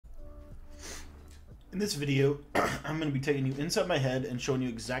In this video, I'm going to be taking you inside my head and showing you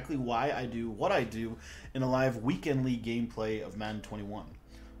exactly why I do what I do in a live weekend league gameplay of Madden 21.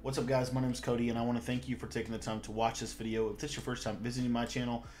 What's up guys, my name is Cody and I want to thank you for taking the time to watch this video. If this is your first time visiting my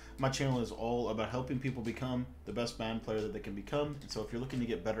channel is all about helping people become the best Madden player that they can become. And so if you're looking to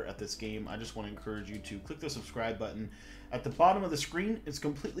get better at this game, I just want to encourage you to click the subscribe button at the bottom of the screen. It's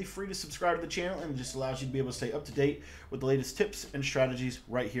completely free to subscribe to the channel and it just allows you to be able to stay up to date with the latest tips and strategies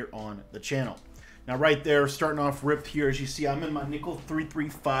right here on the channel. Now right there, starting off ripped here, as you see, I'm in my nickel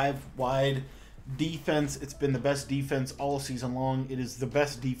 3-3-5 wide defense. It's been the best defense all season long. It is the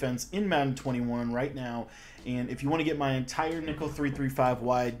best defense in Madden 21 right now. And if you want to get my entire nickel 3-3-5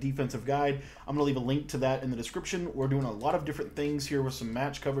 wide defensive guide, I'm going to leave a link to that in the description. We're doing a lot of different things here with some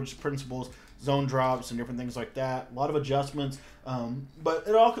match coverage principles, zone drops, and different things like that. A lot of adjustments, but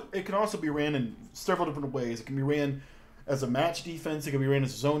it can also be ran in several different ways. It can be ran as a match defense, it can be ran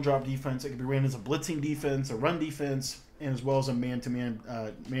as a zone drop defense, it can be ran as a blitzing defense, a run defense, and as well as a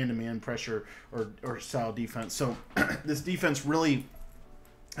man-to-man pressure or style defense. So this defense really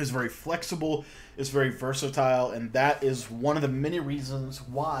is very flexible, it's very versatile, and that is one of the many reasons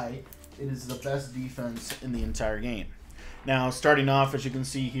why it is the best defense in the entire game. Now, starting off, as you can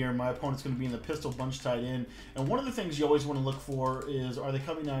see here, my opponent's going to be in the pistol bunch tight end. And one of the things you always want to look for is, are they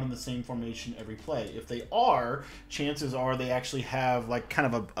coming out in the same formation every play? If they are, chances are they actually have like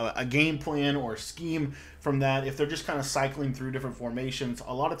kind of a game plan or a scheme from that. If they're just kind of cycling through different formations,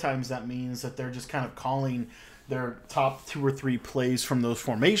 a lot of times that means that they're just kind of calling their top 2 or 3 plays from those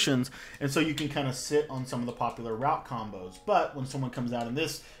formations, and so you can kind of sit on some of the popular route combos. But when someone comes out in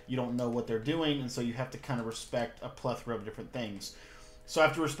this, you don't know what they're doing, and so you have to kind of respect a plethora of different things. So I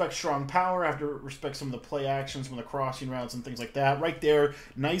have to respect strong power, I have to respect some of the play actions, some of the crossing routes and things like that. Right there,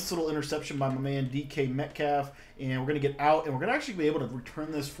 nice little interception by my man DK Metcalf, and we're going to get out, and we're going to actually be able to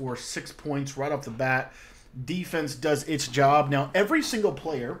return this for 6 points right off the bat. Defense does its job. Now, every single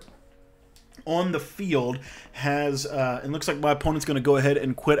player on the field has, it looks like my opponent's going to go ahead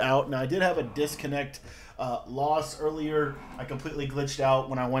and quit out. Now, I did have a disconnect loss earlier. I completely glitched out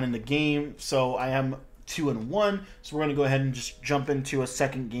when I went in the game, so I am 2-1. So we're going to go ahead and just jump into a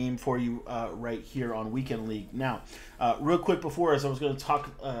second game for you right here on Weekend League. Now, real quick before, as I was going to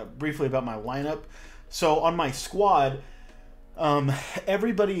talk briefly about my lineup. So on my squad,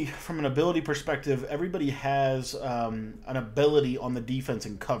 everybody, from an ability perspective, everybody has an ability on the defense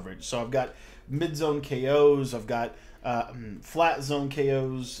and coverage. So I've got mid-zone KOs, I've got flat zone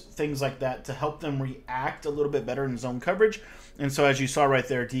KOs, things like that to help them react a little bit better in zone coverage. And so as you saw right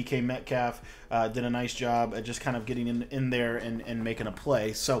there, DK Metcalf did a nice job at just kind of getting in there and making a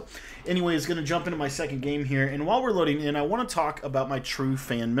play. So anyways, going to jump into my second game here. And while we're loading in, I want to talk about my True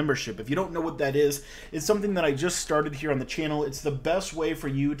Fan membership. If you don't know what that is, it's something that I just started here on the channel. It's the best way for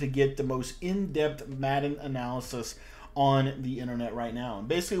you to get the most in-depth Madden analysis on the internet right now. And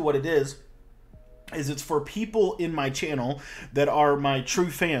basically what it is it's for people in my channel that are my true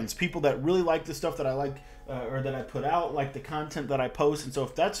fans, people that really like the stuff that I like or that I put out, like the content that I post. And so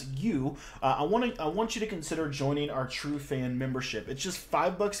if that's you, I want you to consider joining our True Fan membership. It's just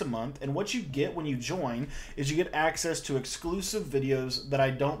 $5 a month, and what you get when you join is you get access to exclusive videos that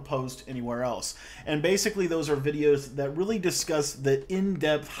I don't post anywhere else. And basically those are videos that really discuss the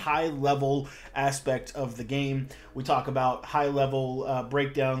in-depth, high-level aspect of the game. We talk about high-level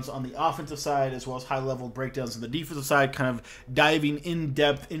breakdowns on the offensive side as well as high-level breakdowns on the defensive side, kind of diving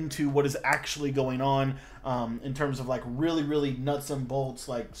in-depth into what is actually going on in terms of like really nuts and bolts,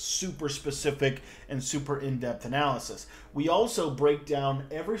 like super specific and super in-depth analysis. We also break down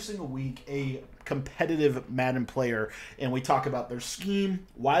every single week a competitive Madden player, and we talk about their scheme,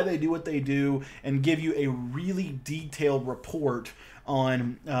 why they do what they do, and give you a really detailed report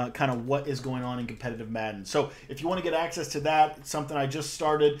on kind of what is going on in competitive Madden. So if you want to get access to that, it's something I just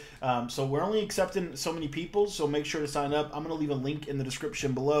started. So we're only accepting so many people, so make sure to sign up. I'm going to leave a link in the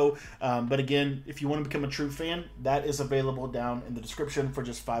description below. But again, if you want to become a true fan, that is available down in the description for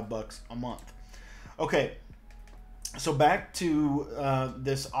just $5 a month. Okay. So back to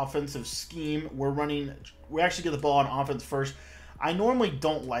this offensive scheme. We actually get the ball on offense first. I normally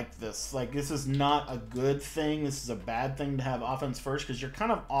don't like this. Like, this is not a good thing. This is a bad thing to have offense first because you're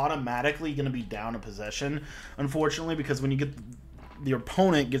kind of automatically going to be down a possession, unfortunately, because when you get the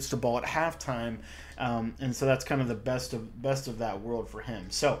opponent gets the ball at halftime, and so that's kind of the best of that world for him.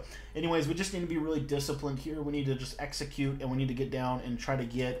 So anyways, we just need to be really disciplined here. We need to just execute, and we need to get down and try to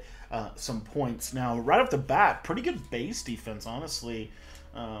get some points. Now, right off the bat, pretty good base defense, honestly.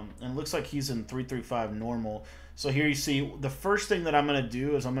 And it looks like he's in 3-3-5 normal. So here you see the first thing that I'm going to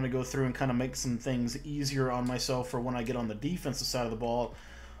do is I'm going to go through and kind of make some things easier on myself for when I get on the defensive side of the ball.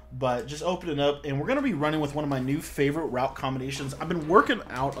 But just open it up, and we're going to be running with one of my new favorite route combinations. I've been working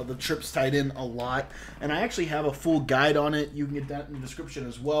out of the trips tight end a lot, and I actually have a full guide on it. You can get that in the description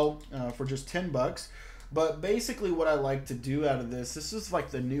as well for just $10. But basically what I like to do out of this is like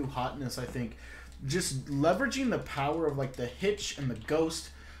the new hotness, I think. Just leveraging the power of like the hitch and the ghost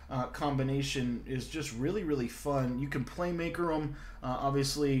combination is just really, really fun. You can playmaker them,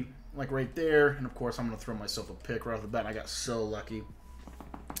 obviously, like right there. And, of course, I'm going to throw myself a pick right off the bat. I got so lucky.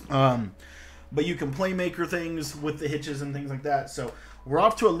 But you can playmaker things with the hitches and things like that. So we're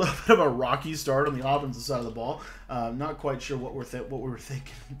off to a little bit of a rocky start on the offensive side of the ball. Not quite sure what we were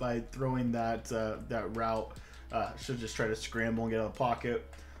thinking by throwing that route. Should just try to scramble and get out of the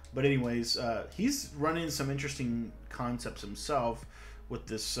pocket. But anyways, he's running some interesting concepts himself with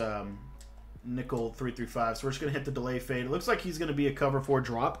this nickel 3-3-5. So we're just going to hit the delay fade. It looks like he's going to be a cover 4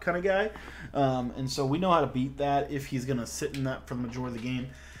 drop kind of guy. And so we know how to beat that if he's going to sit in that for the majority of the game.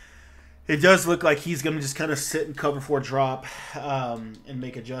 It does look like he's going to just kind of sit and cover 4 drop and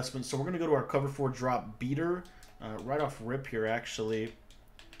make adjustments. So we're going to go to our cover 4 drop beater right off rip here, actually.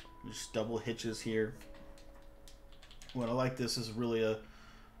 Just double hitches here. What I like this is really a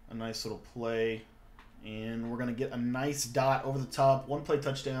nice little play. And we're going to get a nice dot over the top. 1-play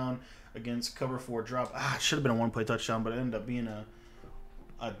touchdown against cover 4 drop. It should have been a 1-play touchdown, but it ended up being a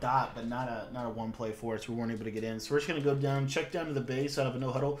dot, but not a 1-play for us. We weren't able to get in. So we're just going to go down, check down to the base out of a no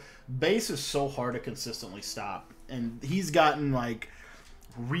huddle. Base is so hard to consistently stop. And he's gotten like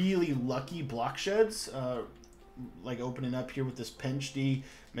really lucky block sheds, like opening up here with this pinch D.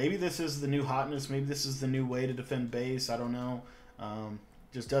 Maybe this is the new hotness. Maybe this is the new way to defend base. I don't know.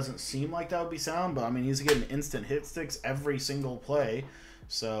 Just doesn't seem like that would be sound, but I mean, he's getting instant hit sticks every single play.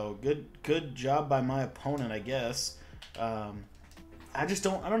 So good job by my opponent, I guess. I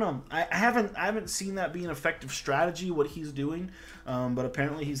don't know. I haven't seen that be an effective strategy, what he's doing. But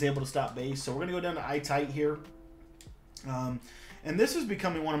apparently he's able to stop base. So we're gonna go down to eye tight here. And this is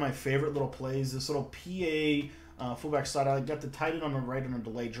becoming one of my favorite little plays. This little PA fullback slide. I got the tight end on the right on a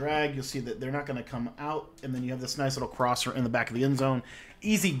delay drag. You'll see that they're not going to come out. And then you have this nice little crosser in the back of the end zone.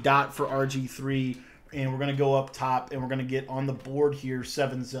 Easy dot for RG3. And we're going to go up top, and we're going to get on the board here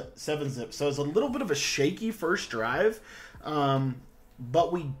 7 zip. So it's a little bit of a shaky first drive,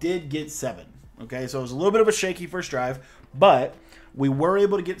 but we did get 7. Okay, so it was a little bit of a shaky first drive, but we were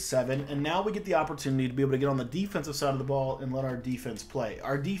able to get 7, and now we get the opportunity to be able to get on the defensive side of the ball and let our defense play.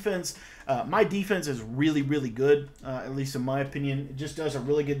 Our defense, my defense is really, really good, at least in my opinion. It just does a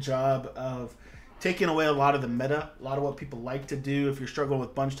really good job of taking away a lot of the meta, a lot of what people like to do. If you're struggling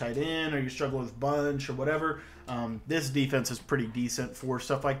with bunch tight end or you're struggling with bunch or whatever, this defense is pretty decent for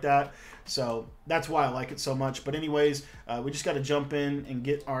stuff like that. So that's why I like it so much. But anyways, we just got to jump in and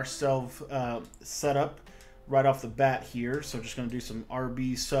get ourselves set up right off the bat here. So just going to do some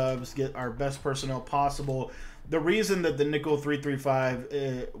RB subs, get our best personnel possible. The reason that the nickel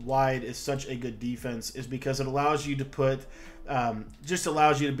 3-3-5 wide is such a good defense is because it allows you to put, just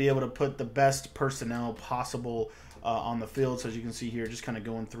allows you to be able to put the best personnel possible on the field. So as you can see here, just kind of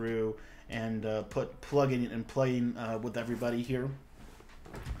going through and plugging and playing with everybody here.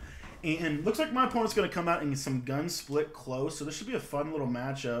 And looks like my opponent's going to come out in some gun split close. So this should be a fun little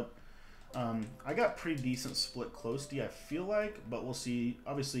matchup. I got pretty decent split close D, I feel like, but we'll see.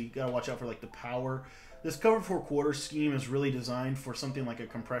 Obviously, you got to watch out for like the power. This cover 4 quarter scheme is really designed for something like a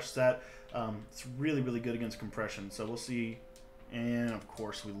compressed set. It's really, really good against compression. So we'll see. And of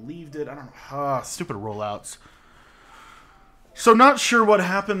course, we leaved it. I don't know. Stupid rollouts. So not sure what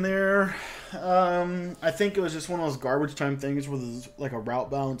happened there. I think it was just one of those garbage time things where there's like a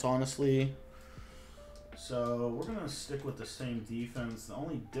route balance, honestly. So we're going to stick with the same defense. The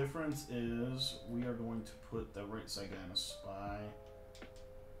only difference is we are going to put the right side guy in a spy.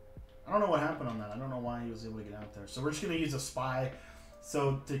 I don't know what happened on that. I don't know why he was able to get out there. So we're just going to use a spy.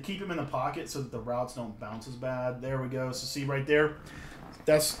 So to keep him in the pocket so that the routes don't bounce as bad. There we go. So see right there.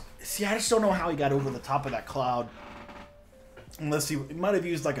 See, I just don't know how he got over the top of that cloud. Unless he might have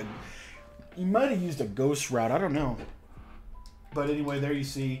used like a ghost route. I don't know. But anyway, there you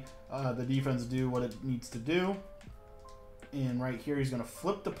see the defense do what it needs to do. And right here, he's going to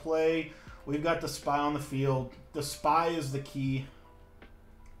flip the play. We've got the spy on the field. The spy is the key.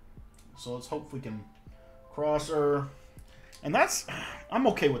 So let's hope we can cross her. And I'm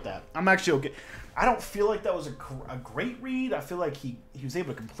okay with that. I'm actually okay. I don't feel like that was a great read. I feel like he was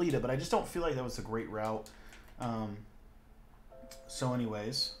able to complete it, but I just don't feel like that was a great route. So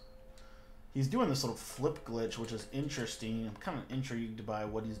anyways, he's doing this little flip glitch, which is interesting. I'm kind of intrigued by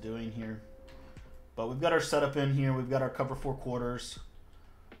what he's doing here. But we've got our setup in here. We've got our cover 4 quarters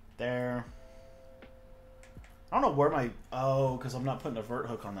there. I don't know where my... Oh, because I'm not putting a vert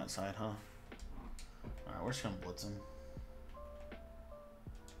hook on that side, huh? Alright, we're just going to blitz him.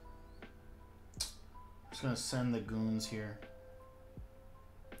 Just going to send the goons here.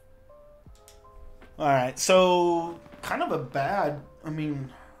 Alright, so kind of a bad... I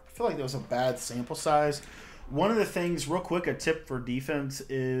mean, I feel like there was a bad sample size. One of the things, real quick, a tip for defense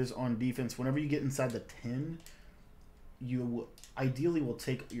is on defense, whenever you get inside the 10, you ideally will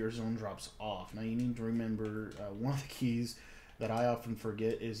take your zone drops off. Now, you need to remember, one of the keys that I often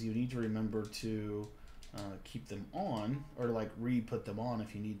forget is you need to remember to keep them on, or like re-put them on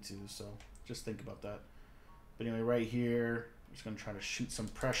if you need to. So just think about that. But anyway, right here, I'm just going to try to shoot some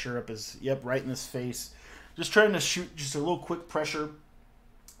pressure up his, right in his face. Just trying to shoot just a little quick pressure.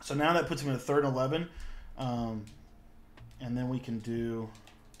 So now that puts him in a 3rd and 11. And then we can do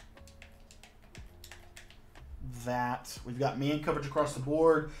that. We've got man coverage across the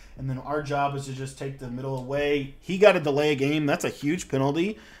board, and then our job is to just take the middle away. He got to delay a game. That's a huge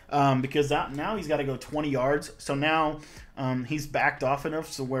penalty because now he's got to go 20 yards. So now he's backed off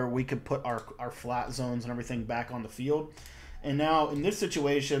enough so where we could put our flat zones and everything back on the field. And now in this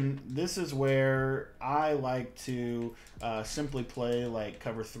situation, this is where I like to simply play like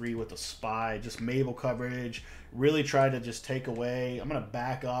cover 3 with a spy, just Mabel coverage, really try to just take away. I'm going to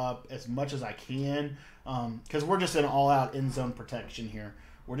back up as much as I can because we're just in all-out end zone protection here.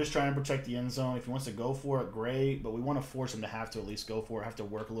 We're just trying to protect the end zone. If he wants to go for it, great, but we want to force him to have to at least go for it, have to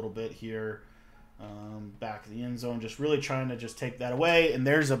work a little bit here. Back of the end zone, just really trying to just take that away, and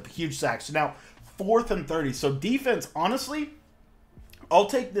there's a huge sack. So now 4th and 30. So defense, honestly, I'll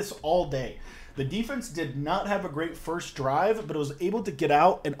take this all day. The defense did not have a great first drive, but it was able to get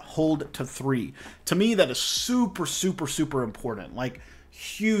out and hold to 3. To me, that is super, super, super important. Like,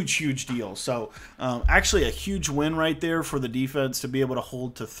 huge, huge deal. So, actually a huge win right there for the defense to be able to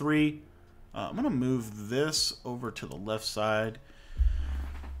hold to 3. I'm going to move this over to the left side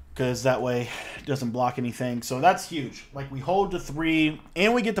because that way it doesn't block anything. So that's huge. Like, we hold to 3,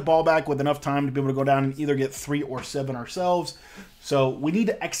 and we get the ball back with enough time to be able to go down and either get 3 or 7 ourselves. So we need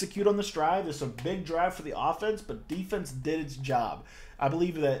to execute on this drive. It's a big drive for the offense, but defense did its job. I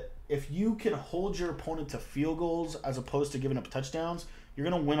believe that if you can hold your opponent to field goals as opposed to giving up touchdowns, you're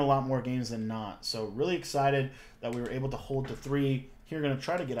going to win a lot more games than not. So really excited that we were able to hold to 3. Here, going to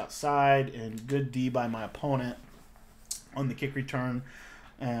try to get outside, and good D by my opponent on the kick return.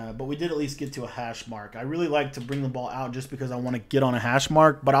 But we did at least get to a hash mark. I really like to bring the ball out just because I want to get on a hash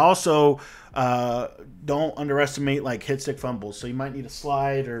mark, but I also don't underestimate like hit stick fumbles. So you might need a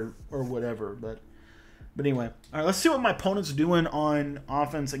slide or whatever. But anyway, all right, let's see what my opponent's doing on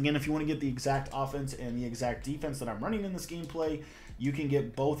offense. Again, if you want to get the exact offense and the exact defense that I'm running in this gameplay, you can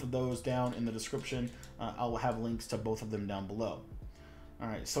get both of those down in the description. I'll have links to both of them down below. All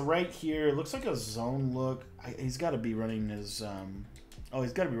right, so right here, it looks like a zone look. He's got to be running his...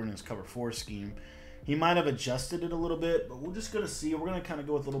 he's got to be running his cover 4 scheme. He might have adjusted it a little bit, but we're just going to see. We're going to kind of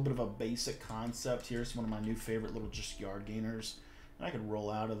go with a little bit of a basic concept here. It's one of my new favorite little just yard gainers. And I could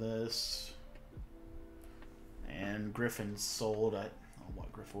roll out of this. And Griffin sold. I don't know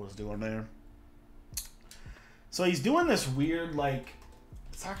what Griffin was doing there. So he's doing this weird, like,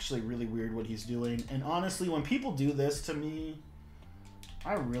 it's actually really weird what he's doing. And honestly, when people do this to me,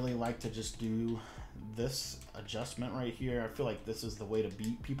 I really like to just do this adjustment right here. I feel like this is the way to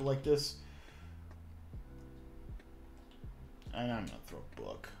beat people like this. And I'm gonna throw a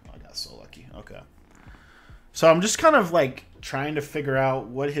book. I got so lucky. Okay. So I'm just kind of like trying to figure out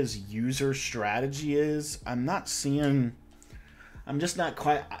what his user strategy is. I'm not seeing... I'm just not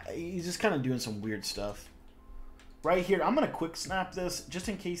quite... He's just kind of doing some weird stuff. Right here, I'm going to quick snap this just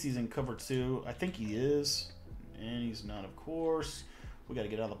in case he's in cover 2. I think he is. And he's not, of course. We got to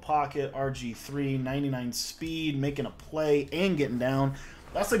get out of the pocket. RG3, 99 speed, making a play and getting down.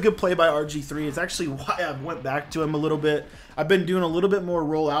 That's a good play by RG3. It's actually why I went back to him a little bit. I've been doing a little bit more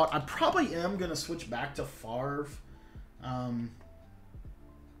rollout. I probably am going to switch back to Favre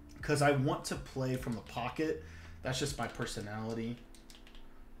because I want to play from the pocket. That's just my personality.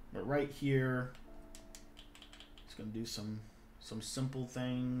 But right here, just going to do some simple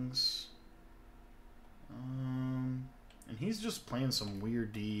things. And he's just playing some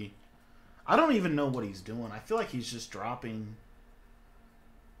weird D. I don't even know what he's doing. I feel like he's just dropping...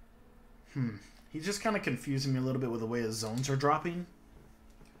 He's just kind of confusing me a little bit with the way his zones are dropping.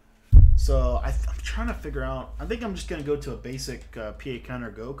 So I'm trying to figure out... I think I'm just going to go to a basic PA counter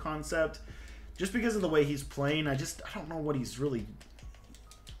go concept. Just because of the way he's playing, I don't know what he's really...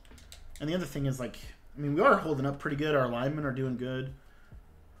 And the other thing is, like... I mean, we are holding up pretty good. Our linemen are doing good.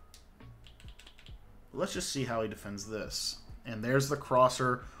 Let's just see how he defends this. And there's the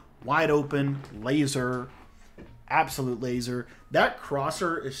crosser. Wide open. Laser. absolute laser. That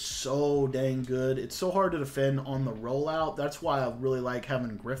crosser is so dang good. It's so hard to defend on the rollout. That's why I really like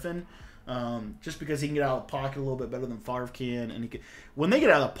having Griffin. Just because he can get out of the pocket a little bit better than Favre can, and he can, when they get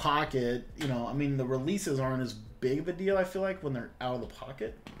out of the pocket, you know, I mean, the releases aren't as big of a deal. I feel like when they're out of the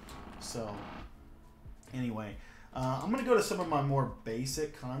pocket. So, anyway, I'm gonna go to some of my more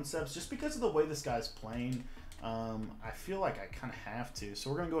basic concepts just because of the way this guy's playing. I feel like I kind of have to. So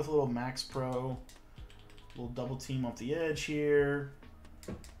we're gonna go with a little Max Pro, little double team off the edge here.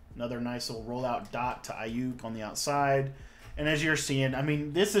 Another nice little rollout dot to Ayuk on the outside. And as you're seeing, I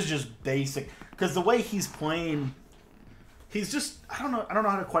mean, this is just basic because the way he's playing, he's just I don't know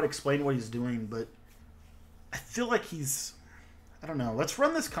how to quite explain what he's doing, but I feel like he's I don't know. Let's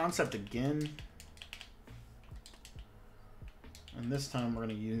run this concept again, and this time we're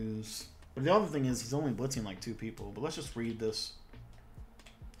gonna use. But the other thing is he's only blitzing like 2 people. But let's just read this.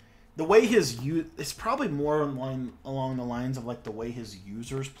 The way his it's probably more along the lines of like the way his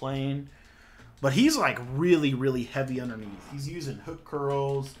user's playing. But he's like really, really heavy underneath. He's using hook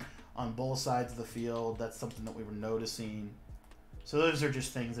curls on both sides of the field. That's something that we were noticing. So those are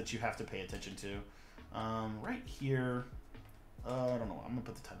just things that you have to pay attention to. Right here, I don't know. I'm going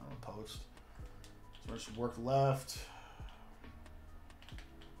to put the tight on the post. So we're just work left.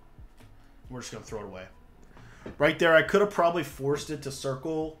 We're just going to throw it away. Right there, I could have probably forced it to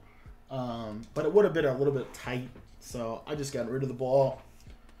circle. But it would have been a little bit tight. So I just got rid of the ball.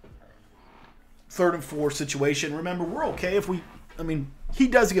 3rd and 4 situation. Remember, we're okay if we... I mean, he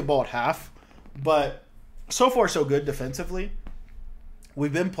does get ball at half. But so far, so good defensively.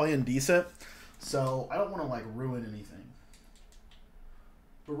 We've been playing decent. So I don't want to, like, ruin anything.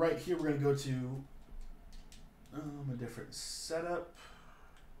 But right here, we're going to go to a different setup.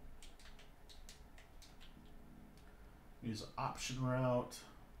 Use an option route.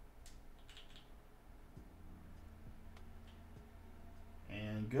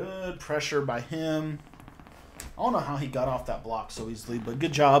 And good pressure by him. I don't know how he got off that block so easily, but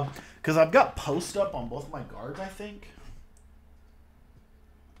good job. Because I've got post up on both my guards, I think.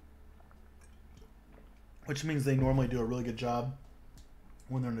 Which means they normally do a really good job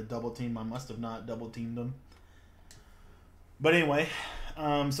when they're in a double team. I must have not double teamed them. But anyway,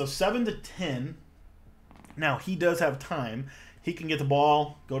 so 7-10. Now, he does have time. He can get the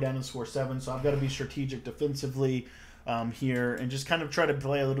ball, go down and score 7. So I've got to be strategic defensively. Here and just kind of try to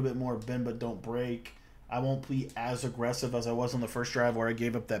play a little bit more bend but don't break. I won't be as aggressive as I was on the first drive where I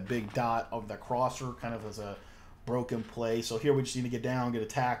gave up that big dot of the crosser kind of as a broken play. So here we just need to get down, get a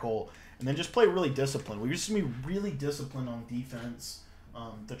tackle, and then just play really disciplined. We just need to be really disciplined on defense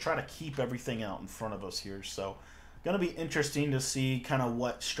to try to keep everything out in front of us here. So going to be interesting to see kind of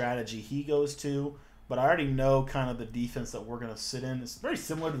what strategy he goes to. But I already know kind of the defense that we're going to sit in. It's very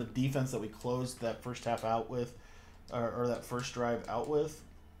similar to the defense that we closed that first half out with. Or that first drive out with.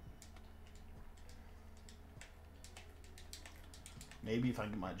 Maybe if I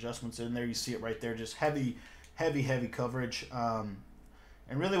can get my adjustments in there, you see it right there. Just heavy, heavy, heavy coverage. And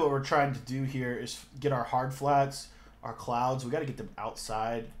really what we're trying to do here is get our hard flats, our clouds. We got to get them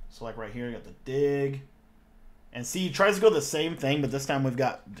outside. So like right here, you got the dig. And see, he tries to go the same thing, but this time we've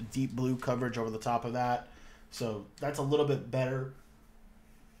got the deep blue coverage over the top of that. So that's a little bit better.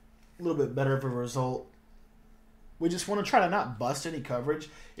 A little bit better of a result. We just want to try to not bust any coverage.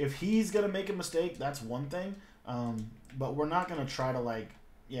 If he's going to make a mistake, that's one thing. But we're not going to try to, like,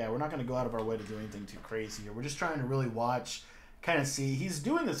 we're not going to go out of our way to do anything too crazy here. We're just trying to really watch, kind of see. He's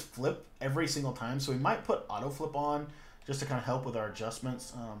doing this flip every single time, so we might put auto flip on just to kind of help with our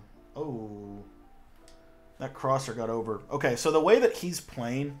adjustments. That crosser got over. Okay, so the way that he's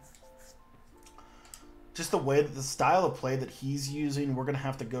playing, just the way that the style of play that he's using, we're going to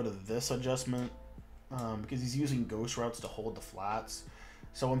have to go to this adjustment. Because he's using ghost routes to hold the flats.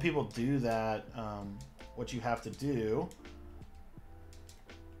 So when people do that, what you have to do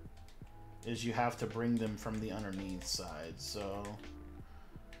is you have to bring them from the underneath side. So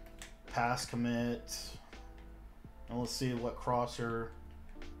pass commit. And we'll see what crosser.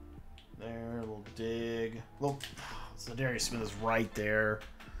 There, a little dig. Well, so Darius Smith is right there.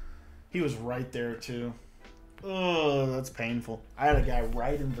 He was right there too. Oh, that's painful. I had a guy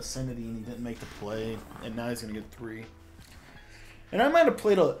right in vicinity and he didn't make the play, and now he's gonna get 3. And I might have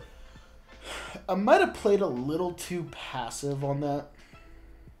played a little too passive on that.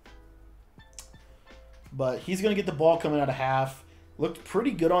 But he's gonna get the ball coming out of half. Looked pretty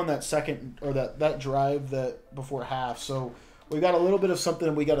good on that second or that drive that before half. So we got a little bit of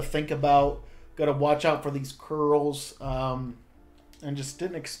something we got to think about. Got to watch out for these curls, and just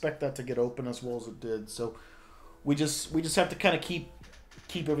didn't expect that to get open as well as it did. So we just have to kind of keep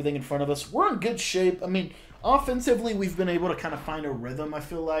everything in front of us. We're in good shape. I mean, Offensively, we've been able to kind of find a rhythm, I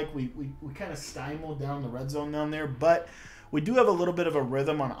feel like. We kind of stymied down the red zone down there, but we do have a little bit of a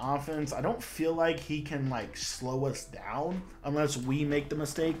rhythm on offense. I don't feel like he can, like, slow us down unless we make the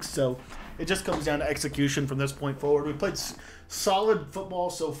mistakes. So it just comes down to execution from this point forward. We played solid football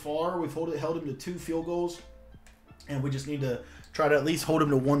so far. We've held him to 2 field goals, and we just need to try to at least hold him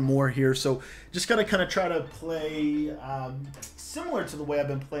to 1 more here. So just going to kind of try to play similar to the way I've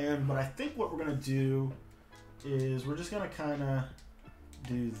been playing, but I think what we're going to do is we're just going to kind of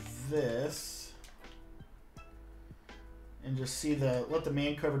do this and just see let the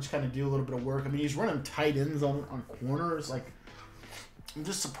man coverage kind of do a little bit of work. I mean, he's running tight ends on corners. Like, I'm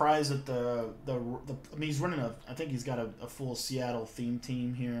just surprised at I mean, he's running I think he's got a full Seattle theme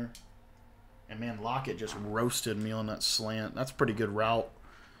team here. And man, Lockett just roasted me on that slant. That's a pretty good route.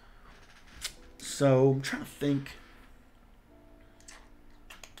 So I'm trying to think.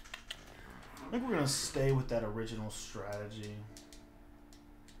 I think we're going to stay with that original strategy.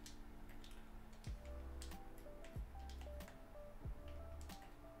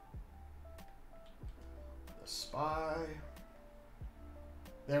 The spy.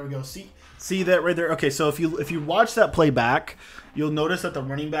 There we go. See that right there? Okay, so if you watch that play back, you'll notice that the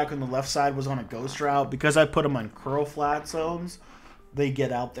running back on the left side was on a ghost route. Because I put them on curl flat zones, they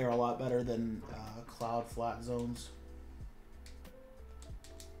get out there a lot better than cloud flat zones.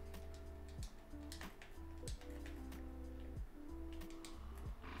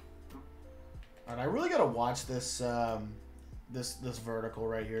 All right, I really got to watch this this vertical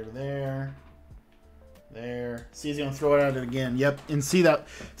right here. There. See, he's gonna throw it at it again. Yep, and see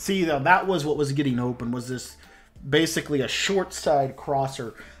that was what was getting open, was this basically a short side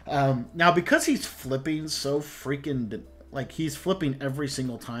crosser. Now because he's flipping so freaking, like, he's flipping every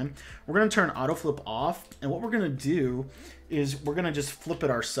single time, we're gonna turn auto flip off, and what we're gonna do is we're gonna just flip it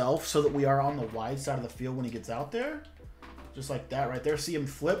ourselves so that we are on the wide side of the field when he gets out there, just like that right there. See him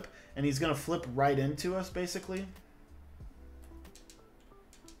flip, and he's gonna flip right into us basically.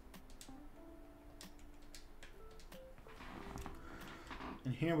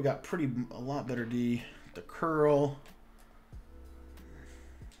 And here we got a lot better D. The curl.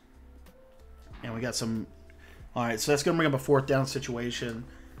 And we got some. All right, so that's going to bring up a 4th down situation.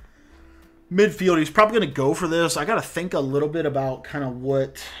 Midfield, he's probably going to go for this. I got to think a little bit about kind of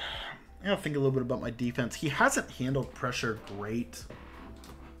what. I got to think a little bit about my defense. He hasn't handled pressure great.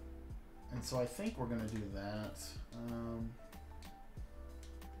 And so I think we're going to do that.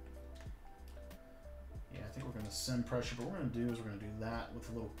 Yeah, I think we're going to send pressure, but what we're going to do is we're going to do that with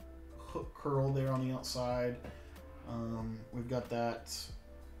a little hook curl there on the outside. We've got that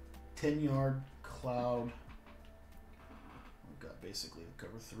 10-yard cloud. We've got basically the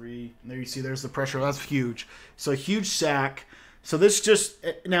cover 3. And there you see there's the pressure. That's huge. So a huge sack. So this just,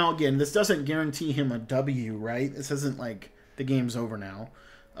 now again, this doesn't guarantee him a W, right? This isn't like the game's over now.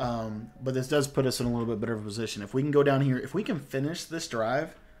 But this does put us in a little bit better of a position. If we can go down here, if we can finish this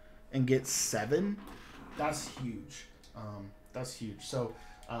drive and get 7, that's huge. That's huge. So,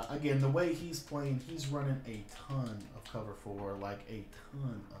 again, the way he's playing, he's running a ton of cover 4, like a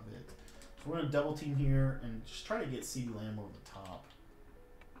ton of it. So we're going to double team here and just try to get CeeDee Lamb over the top.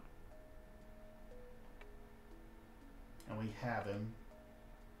 And we have him.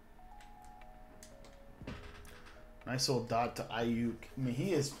 Nice little dot to Ayuk. I mean,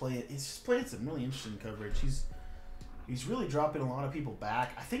 he's just playing some really interesting coverage. He's really dropping a lot of people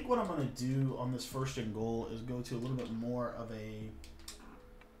back. I think what I'm going to do on this 1st and goal is go to a little bit more of a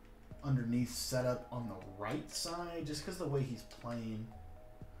underneath setup on the right side, just because of the way he's playing.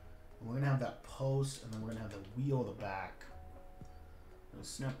 And we're going to have that post, and then we're going to have the wheel of the back. I'm going to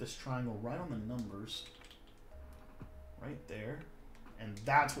snap this triangle right on the numbers. Right there. And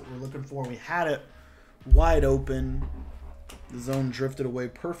that's what we're looking for. We had it wide open. The zone drifted away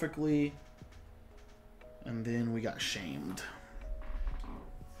perfectly. And then we got shamed.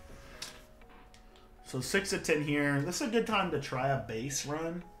 So 6 of 10 here. This is a good time to try a base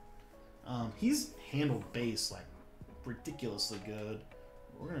run. He's handled base like ridiculously good.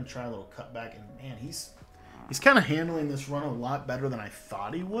 We're going to try a little cutback. And man, he's kind of handling this run a lot better than I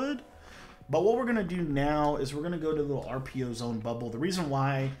thought he would. But what we're going to do now is we're going to go to the little RPO zone bubble. The reason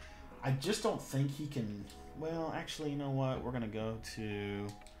why I just don't think he can... Well, actually, you know what? We're going to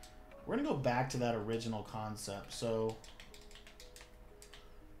go back to that original concept. So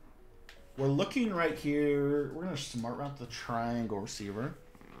we're looking right here. We're going to smart route the triangle receiver.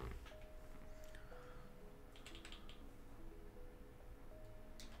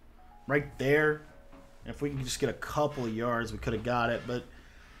 Right there. If we can just get a couple of yards, we could have got it. But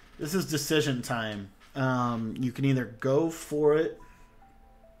this is decision time. You can either go for it.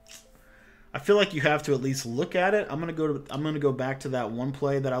 I feel like you have to at least look at it. I'm gonna go back to that one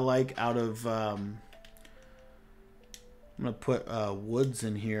play that I like out of. I'm gonna put Woods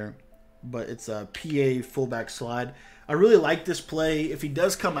in here, but it's a PA fullback slide. I really like this play. If he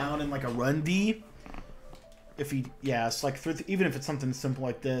does come out in like a run D, it's like even if it's something simple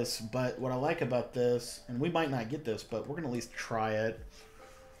like this. But what I like about this, and we might not get this, but we're gonna at least try it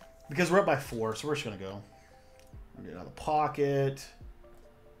because we're up by 4, so we're just gonna go. Get out of the pocket,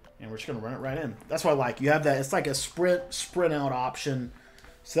 and we're just gonna run it right in. That's what I like. You have that. It's like a sprint out option.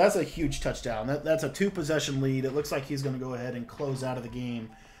 So that's a huge touchdown. That's a 2-possession lead. It looks like he's gonna go ahead and close out of the game.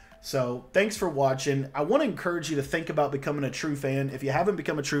 So thanks for watching. I want to encourage you to think about becoming a true fan. If you haven't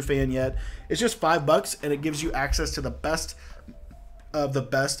become a true fan yet, it's just $5 and it gives you access to the best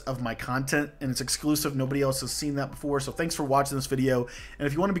of my content, and it's exclusive. Nobody else has seen that before. So thanks for watching this video. And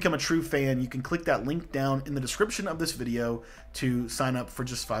if you want to become a true fan, you can click that link down in the description of this video to sign up for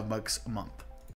just $5 a month.